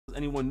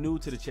anyone new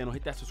to the channel,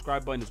 hit that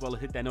subscribe button as well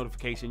as hit that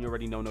notification. You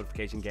already know,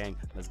 notification gang.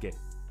 Let's get it.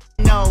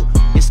 No,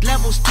 it's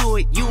levels to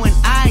it. You and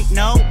I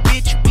know,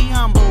 bitch. Be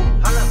humble.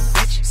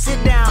 Bitch.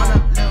 Sit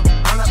down.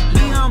 Be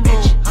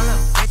humble.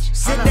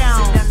 Sit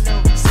down.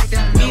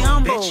 Be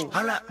humble.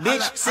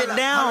 Bitch. Sit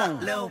down.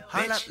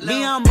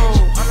 Be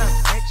humble.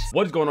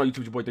 What is going on,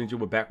 YouTube? Your boy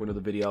We're back with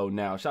another video.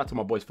 Now, shout out to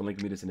my boys for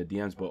linking me this in the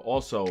DMs, but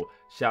also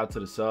shout out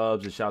to the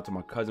subs and shout out to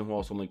my cousin who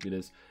also linked me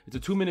this. It's a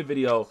 2-minute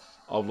video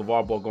of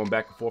LaVar Ball going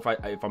back and forth,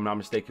 if I'm not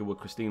mistaken, with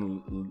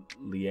Kristine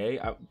Leahy.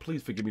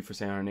 Please forgive me for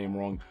saying her name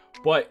wrong,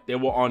 but they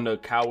were on the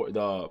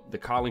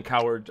Colin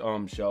Cowherd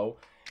show,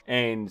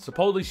 and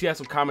supposedly she had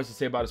some comments to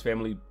say about his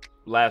family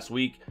last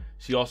week.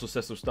 She also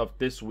said some stuff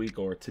this week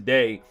or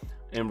today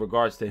in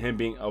regards to him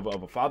being of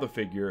a father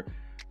figure,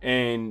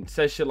 and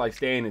says shit like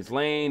stay in his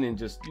lane and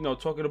just, you know,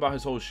 talking about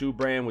his whole shoe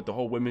brand with the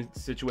whole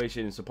women's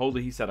situation. And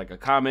supposedly he said like a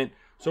comment.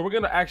 So we're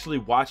gonna actually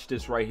watch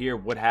this right here,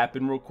 what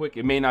happened, real quick.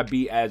 It may not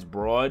be as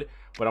broad,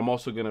 but I'm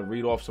also gonna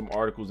read off some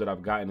articles that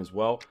I've gotten as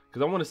well,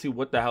 because I want to see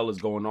what the hell is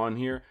going on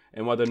here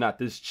and whether or not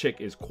this chick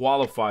is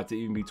qualified to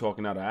even be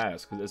talking out her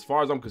ass. Because as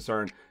far as I'm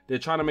concerned, they're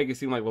trying to make it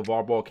seem like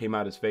LaVar Ball came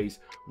out his face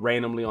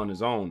randomly on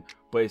his own,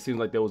 but it seems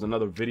like there was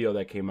another video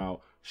that came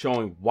out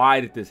showing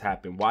why did this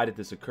happen, why did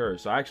this occur.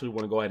 So I actually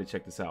want to go ahead and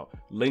check this out.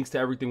 Links to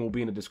everything will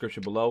be in the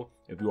description below.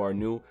 If you are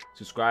new,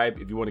 subscribe.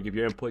 If you want to give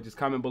your input, just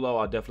comment below.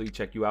 I'll definitely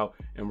check you out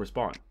and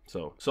respond.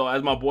 So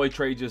as my boy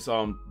Trey just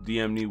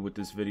DM'd me with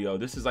this video,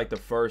 this is like the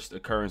first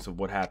occurrence of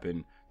what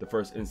happened, the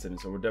first incident.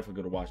 So we're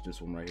definitely going to watch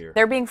this one right here.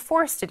 They're being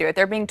forced to do it.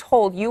 They're being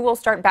told you will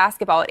start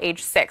basketball at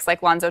age 6,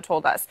 like Lonzo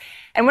told us.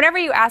 And whenever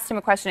you asked him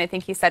a question, I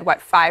think he said,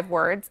 what, 5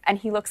 words? And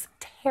he looks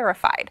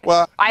terrified.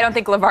 Well, I don't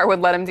think LaVar would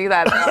let him do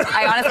that.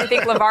 I honestly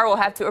think LaVar will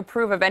have to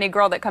approve of any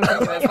girl that comes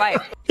into his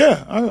life.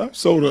 Yeah, I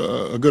sold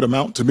a good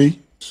amount to me.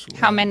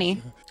 How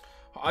many?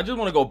 I just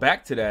want to go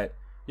back to that.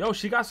 Yo,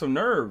 she got some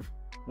nerve.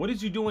 What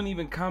is you doing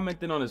even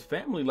commenting on his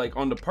family, like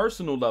on the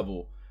personal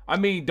level? I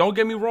mean, don't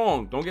get me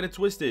wrong. Don't get it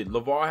twisted.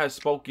 LaVar has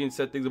spoken,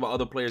 said things about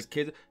other players'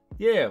 kids.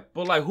 Yeah,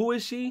 but like, who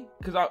is she?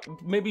 Because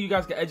maybe you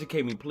guys can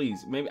educate me,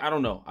 please. Maybe, I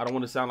don't know. I don't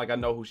want to sound like I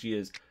know who she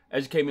is.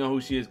 Educate me on who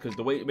she is, because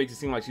the way it makes it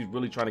seem like she's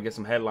really trying to get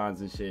some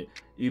headlines and shit.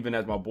 Even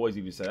as my boys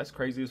even said, that's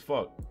crazy as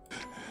fuck.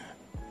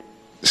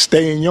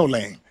 Stay in your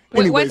lane.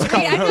 Anyways, I'm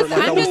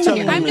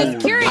just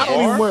curious. I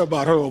don't even worry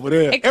about her over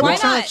there. Every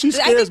time she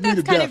scares me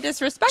to death. Kind of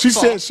disrespectful. She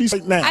says she's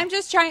like, now. I'm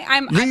just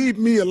trying. Leave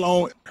me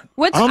alone.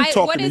 I'm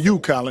talking to you,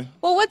 Colin.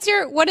 Well,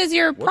 what is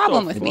your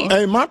problem with me?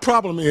 Hey, my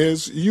problem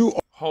is you.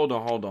 Hold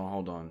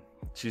on.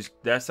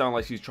 That sounds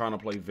like she's trying to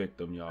play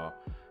victim, y'all.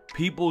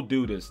 People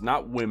do this,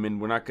 not women.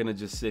 We're not gonna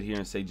just sit here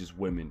and say just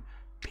women.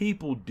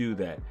 People do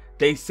that.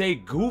 They say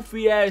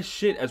goofy ass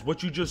shit as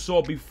what you just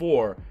saw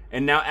before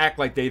and now act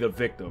like they the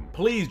victim.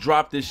 Please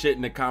drop this shit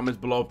in the comments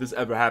below if this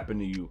ever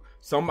happened to you.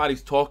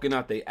 Somebody's talking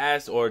out their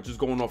ass or just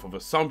going off of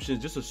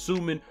assumptions, just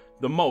assuming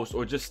the most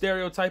or just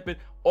stereotyping,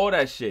 all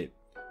that shit.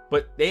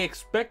 But they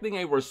expecting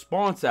a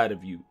response out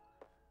of you.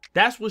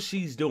 That's what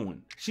she's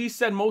doing. She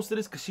said most of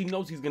this because she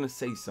knows he's gonna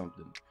say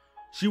something.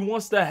 She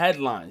wants the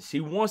headlines.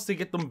 She wants to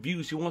get them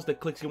views. She wants the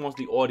clicks. She wants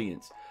the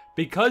audience.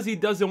 Because he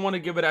doesn't want to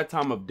give her that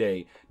time of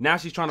day. Now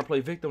she's trying to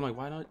play victim. Like,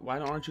 why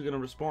aren't you gonna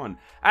respond?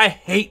 I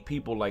hate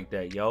people like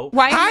that, yo.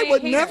 I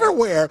would never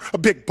wear a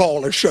big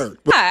baller shirt.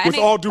 With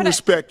all due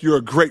respect, you're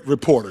a great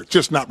reporter.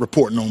 Just not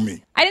reporting on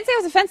me. I didn't say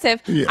it was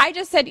offensive. Yeah. I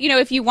just said, you know,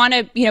 if you want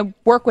to, you know,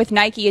 work with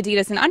Nike,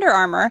 Adidas, and Under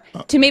Armour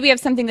to maybe have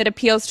something that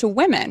appeals to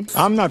women.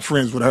 I'm not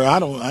friends with her. I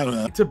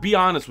don't. To be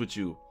honest with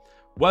you,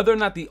 whether or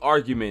not the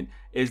argument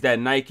is that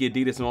Nike,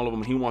 Adidas, and all of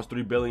them, he wants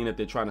 $3 billion if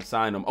they're trying to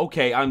sign them.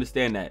 Okay, I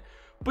understand that.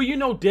 But you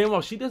know damn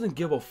well she doesn't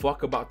give a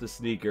fuck about the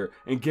sneaker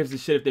and gives a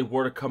shit if they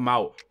were to come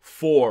out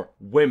for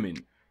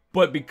women.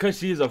 But because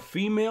she is a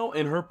female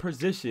in her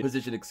position,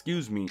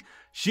 excuse me,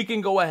 she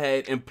can go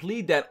ahead and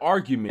plead that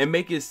argument and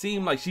make it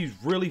seem like she's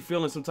really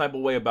feeling some type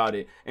of way about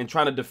it and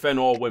trying to defend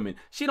all women.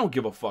 She don't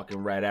give a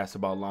fucking rat ass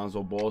about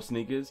Lonzo Ball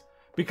sneakers.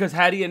 Because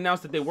had he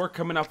announced that they were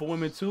coming out for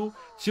women too,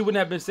 she wouldn't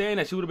have been saying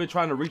that. She would have been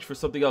trying to reach for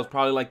something else,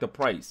 probably like the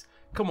price.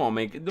 Come on,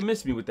 man. Don't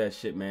miss me with that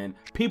shit, man.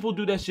 People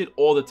do that shit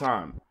all the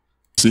time.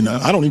 See,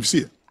 now, I don't even see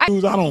it. I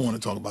don't want to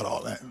talk about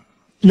all that.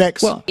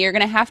 Next. Well, you're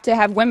going to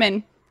have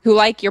women who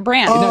like your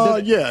brand.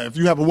 Yeah, if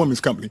you have a women's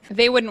company.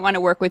 They wouldn't want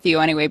to work with you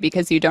anyway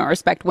because you don't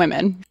respect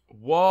women.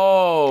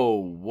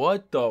 Whoa,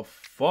 what the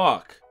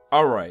fuck?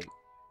 All right.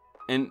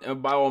 And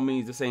by all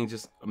means, this ain't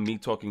just me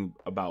talking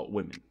about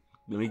women.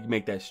 Let me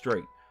make that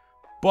straight.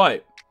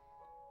 But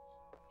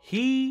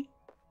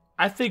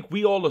I think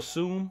we all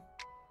assume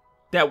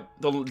that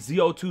the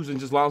ZO2s and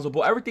just Lonzo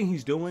Ball, everything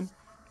he's doing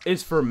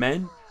is for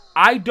men.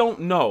 I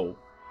don't know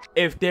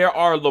if there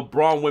are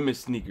LeBron women's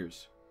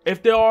sneakers.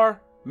 If there are,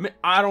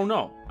 I don't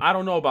know. I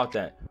don't know about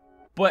that.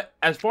 But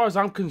as far as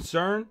I'm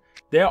concerned,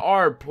 there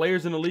are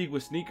players in the league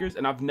with sneakers,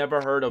 and I've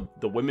never heard of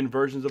the women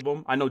versions of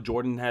them. I know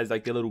Jordan has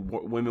like the little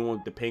women one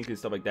with the pink and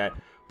stuff like that.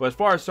 But as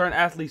far as certain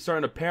athletes,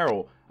 certain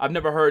apparel, I've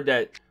never heard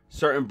that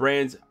certain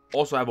brands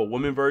also have a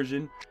women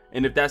version.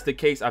 And if that's the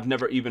case, I've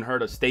never even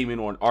heard a statement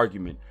or an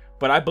argument.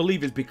 But I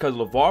believe it's because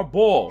LaVar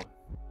Ball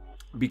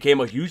became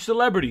a huge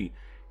celebrity.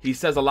 He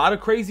says a lot of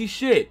crazy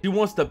shit. He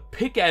wants to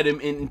pick at him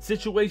in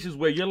situations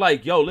where you're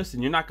like, yo,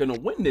 listen, you're not gonna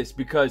win this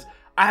because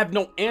I have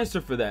no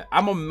answer for that.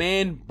 I'm a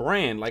man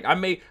brand. Like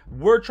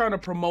we're trying to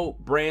promote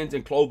brands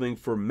and clothing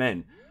for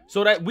men.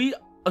 So that we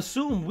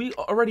assume we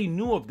already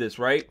knew of this,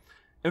 right?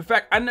 In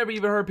fact, I never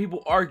even heard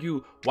people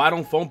argue, why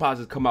don't phone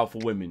posits come out for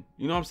women?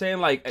 You know what I'm saying?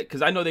 Like,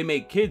 because I know they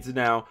make kids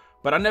now,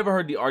 but I never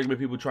heard the argument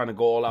people trying to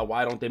go all out.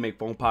 Why don't they make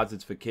phone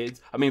posits for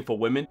kids? I mean, for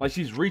women. Like,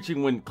 she's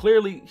reaching when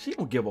clearly she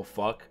don't give a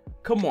fuck.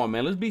 Come on,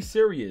 man. Let's be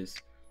serious.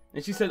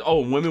 And she said,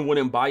 oh, women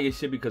wouldn't buy your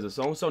shit because of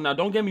so-and-so. Now,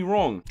 don't get me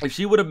wrong. If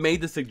she would have made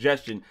the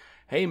suggestion,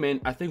 hey,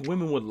 man, I think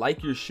women would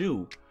like your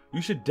shoe,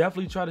 you should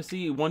definitely try to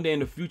see one day in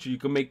the future you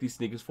can make these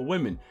sneakers for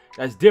women.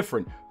 That's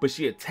different. But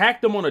she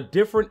attacked them on a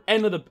different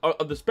end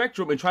of the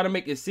spectrum and try to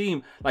make it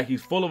seem like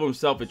he's full of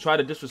himself and try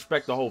to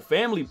disrespect the whole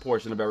family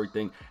portion of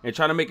everything and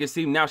trying to make it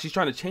seem now she's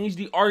trying to change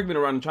the argument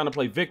around and trying to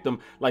play victim,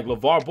 like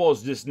LaVar Ball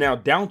is just now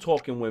down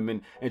talking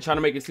women and trying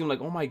to make it seem like,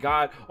 oh my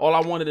God, all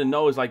I wanted to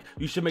know is like,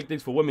 you should make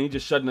things for women. He's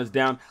just shutting us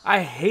down.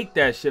 I hate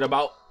that shit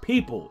about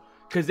people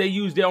because they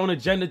use their own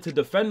agenda to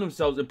defend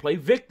themselves and play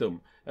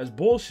victim. That's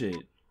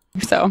bullshit.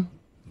 So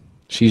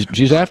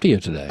she's after you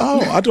today.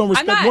 Oh, I don't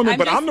respect women,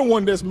 but I'm the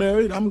one that's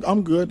married.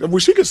 I'm good. Well,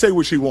 she can say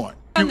what she wants.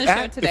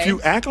 If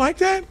you act like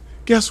that,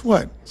 guess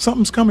what?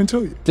 Something's coming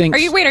to you. Are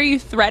you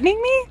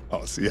threatening me?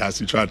 Oh, see how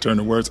she tried to turn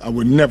the words? I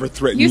would never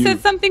threaten you. You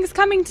said something's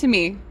coming to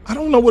me. I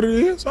don't know what it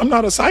is. I'm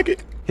not a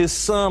psychic. His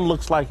son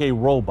looks like a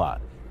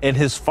robot, and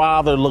his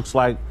father looks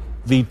like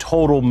the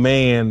total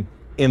man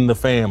in the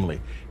family.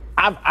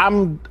 I'm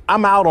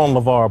out on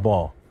LaVar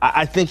Ball.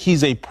 I think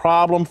he's a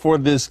problem for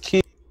this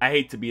kid. I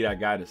hate to be that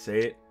guy to say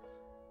it,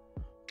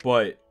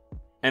 but,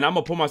 and I'm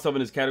gonna put myself in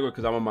this category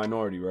because I'm a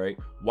minority, right?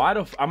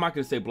 I'm not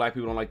gonna say black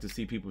people don't like to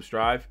see people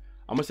strive.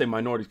 I'm gonna say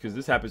minorities because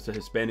this happens to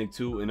Hispanic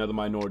too and other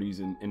minorities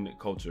in the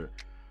culture.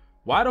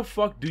 Why the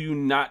fuck do you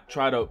not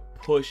try to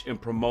push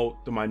and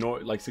promote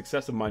the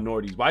success of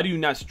minorities? Why do you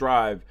not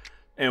strive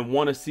and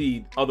want to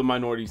see other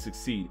minorities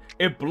succeed?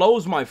 It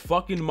blows my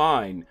fucking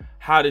mind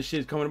how this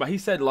shit's coming about. He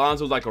said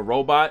Lonzo's like a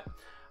robot.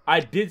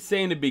 I did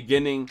say in the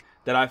beginning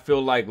that I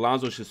feel like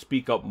Lonzo should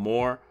speak up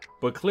more,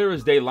 but clear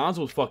as day,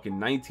 Lonzo's fucking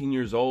 19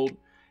 years old.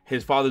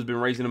 His father's been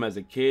raising him as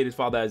a kid. His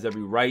father has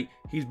every right.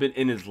 He's been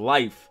in his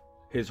life,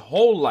 his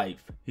whole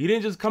life. He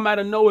didn't just come out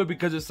of nowhere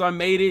because his son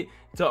made it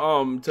to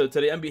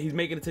the NBA. He's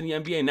making it to the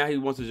NBA. Now he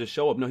wants to just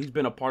show up. No, he's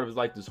been a part of his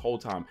life this whole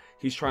time.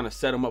 He's trying to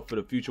set him up for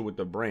the future with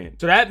the brand.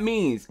 So that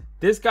means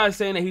this guy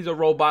saying that he's a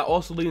robot,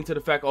 also leading to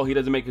the fact, oh, he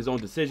doesn't make his own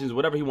decisions,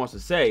 whatever he wants to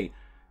say.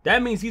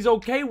 That means he's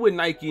okay with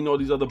Nike and all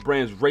these other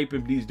brands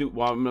raping these dudes.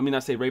 Well, I mean,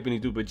 not say raping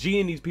these dudes, but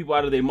G'ing these people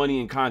out of their money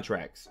and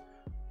contracts.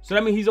 So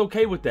that means he's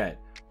okay with that.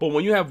 But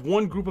when you have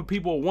one group of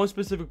people, one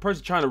specific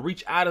person trying to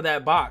reach out of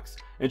that box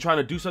and trying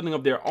to do something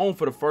of their own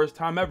for the first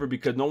time ever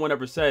because no one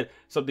ever said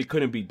something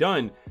couldn't be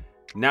done,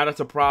 now that's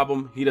a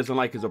problem. He doesn't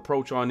like his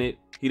approach on it.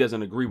 He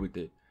doesn't agree with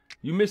it.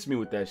 You missed me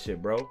with that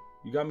shit, bro.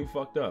 You got me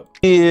fucked up.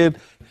 And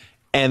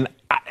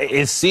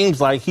it seems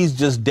like he's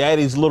just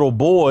daddy's little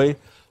boy.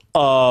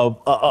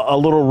 A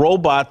little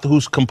robot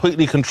who's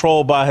completely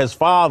controlled by his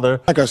father.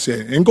 Like I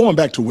said, and going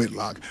back to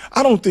Whitlock,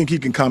 I don't think he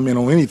can comment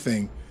on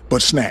anything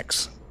but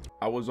snacks.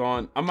 I'm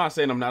not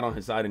saying I'm not on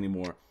his side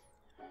anymore,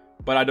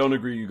 but I don't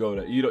agree you go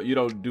that. You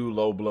don't do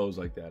low blows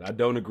like that. I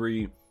don't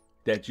agree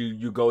that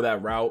you go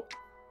that route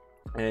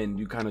and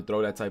you kind of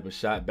throw that type of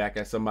shot back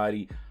at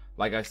somebody.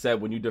 Like I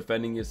said, when you're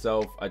defending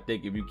yourself, I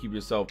think if you keep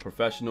yourself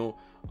professional,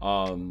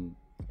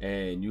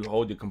 and you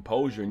hold your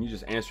composure and you're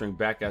just answering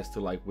back as to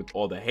like with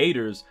all the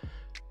haters,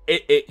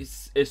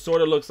 it sort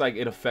of looks like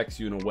it affects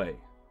you in a way,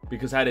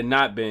 because had it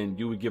not been,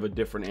 you would give a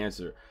different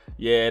answer.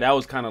 Yeah, that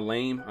was kind of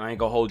lame. I ain't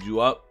gonna hold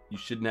you up. You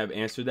shouldn't have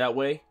answered that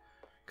way,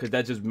 because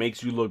that just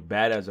makes you look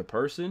bad as a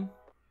person.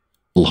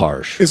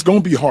 Harsh. It's gonna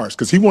be harsh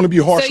because he want to be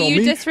harsh on me. So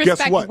you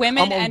disrespect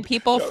women and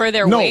people for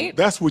their weight?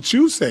 No, that's what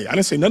you say. I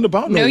didn't say nothing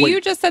about no weight. No, you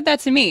just said that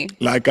to me.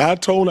 Like I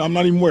told her, I'm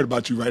not even worried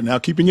about you right now.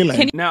 Keep in your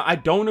lane. Now, I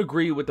don't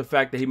agree with the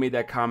fact that he made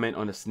that comment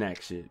on the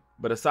snack shit.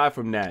 But aside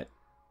from that,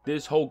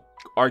 this whole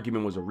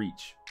argument was a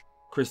reach.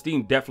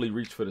 Kristine definitely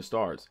reached for the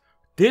stars.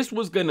 This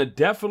was gonna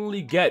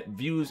definitely get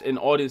views and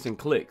audience and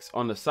clicks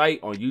on the site,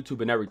 on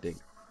YouTube and everything.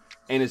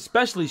 And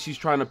especially she's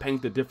trying to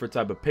paint a different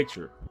type of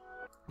picture.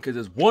 Because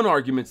there's one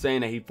argument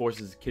saying that he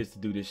forces his kids to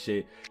do this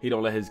shit. He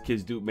don't let his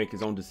kids make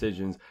his own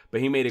decisions.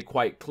 But he made it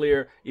quite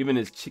clear, even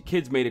his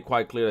kids made it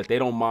quite clear that they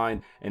don't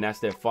mind. And that's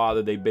their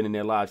father. They've been in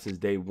their lives since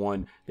day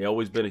one.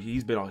 He's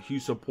been a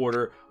huge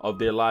supporter of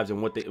their lives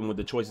and what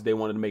the choices they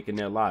wanted to make in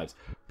their lives.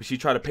 But she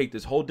tried to paint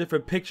this whole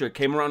different picture.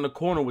 Came around the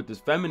corner with this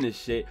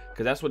feminist shit.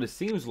 Because that's what it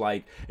seems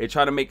like. It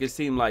tried to make it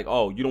seem like,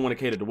 oh, you don't want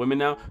to cater to women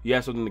now? You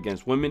have something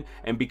against women?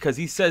 And because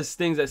he says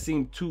things that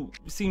seem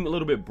a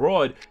little bit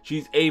broad,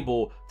 she's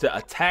able to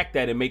attack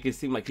that and make it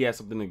seem like he has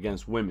something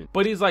against women.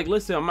 But he's like,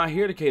 listen, I'm not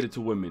here to cater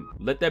to women.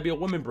 Let that be a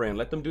women brand.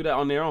 Let them do that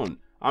on their own.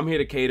 I'm here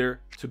to cater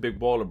to Big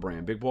Baller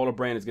Brand. Big Baller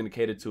Brand is going to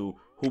cater to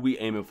who we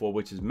aiming for,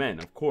 which is men,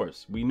 of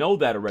course. We know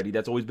that already.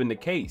 That's always been the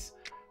case.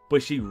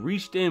 but she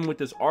reached in with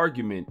this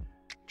argument,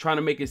 trying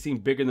to make it seem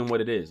bigger than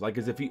what it is, like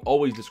as if he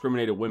always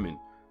discriminated women.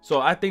 So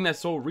I think that's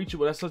so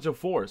reachable. That's such a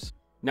force.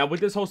 Now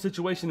with this whole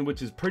situation,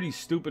 which is pretty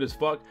stupid as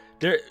fuck,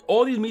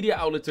 all these media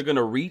outlets are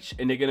gonna reach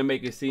and they're gonna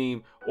make it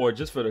seem, or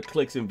just for the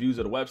clicks and views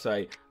of the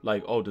website,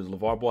 like, oh, does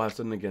LaVar Ball have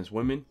something against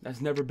women?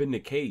 That's never been the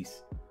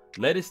case.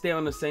 Let it stay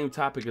on the same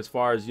topic as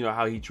far as, you know,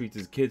 how he treats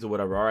his kids or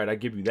whatever. All right, I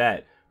give you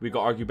that. We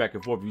can argue back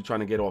and forth if you're trying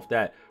to get off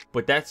that.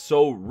 But that's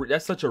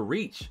such a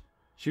reach.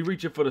 She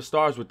reaching for the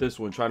stars with this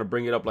one, trying to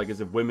bring it up like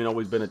as if women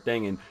always been a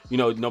thing, and you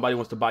know nobody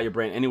wants to buy your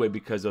brand anyway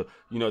because of,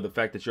 you know, the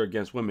fact that you're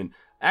against women.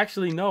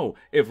 Actually, no.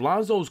 If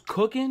Lonzo's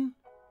cooking,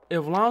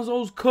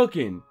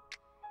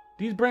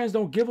 these brands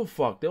don't give a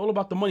fuck. They're all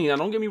about the money. Now,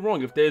 don't get me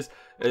wrong. If there's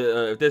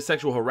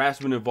sexual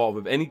harassment involved,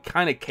 if any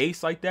kind of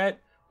case like that,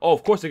 oh,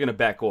 of course they're gonna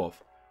back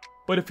off.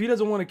 But if he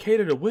doesn't want to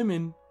cater to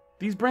women,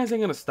 these brands ain't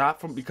gonna stop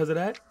because of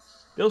that.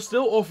 They'll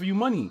still offer you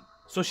money.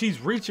 So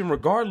she's reaching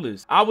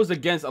regardless. I was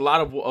against a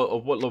lot of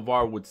what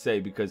LaVar would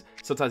say because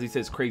sometimes he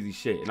says crazy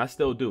shit, and I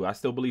still do. I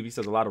still believe he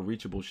says a lot of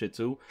reachable shit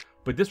too.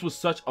 But this was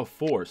such a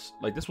force.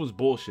 Like, this was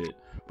bullshit.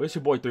 But it's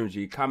your boy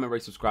 3MG. Comment,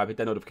 rate, subscribe, hit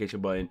that notification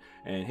button,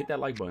 and hit that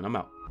like button. I'm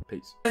out.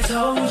 Peace. I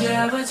told you.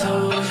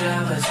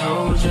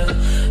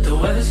 The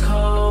weather's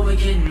cold, we're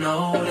getting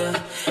older.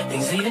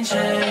 Things even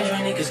change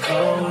when it gets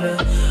colder.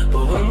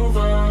 But we'll move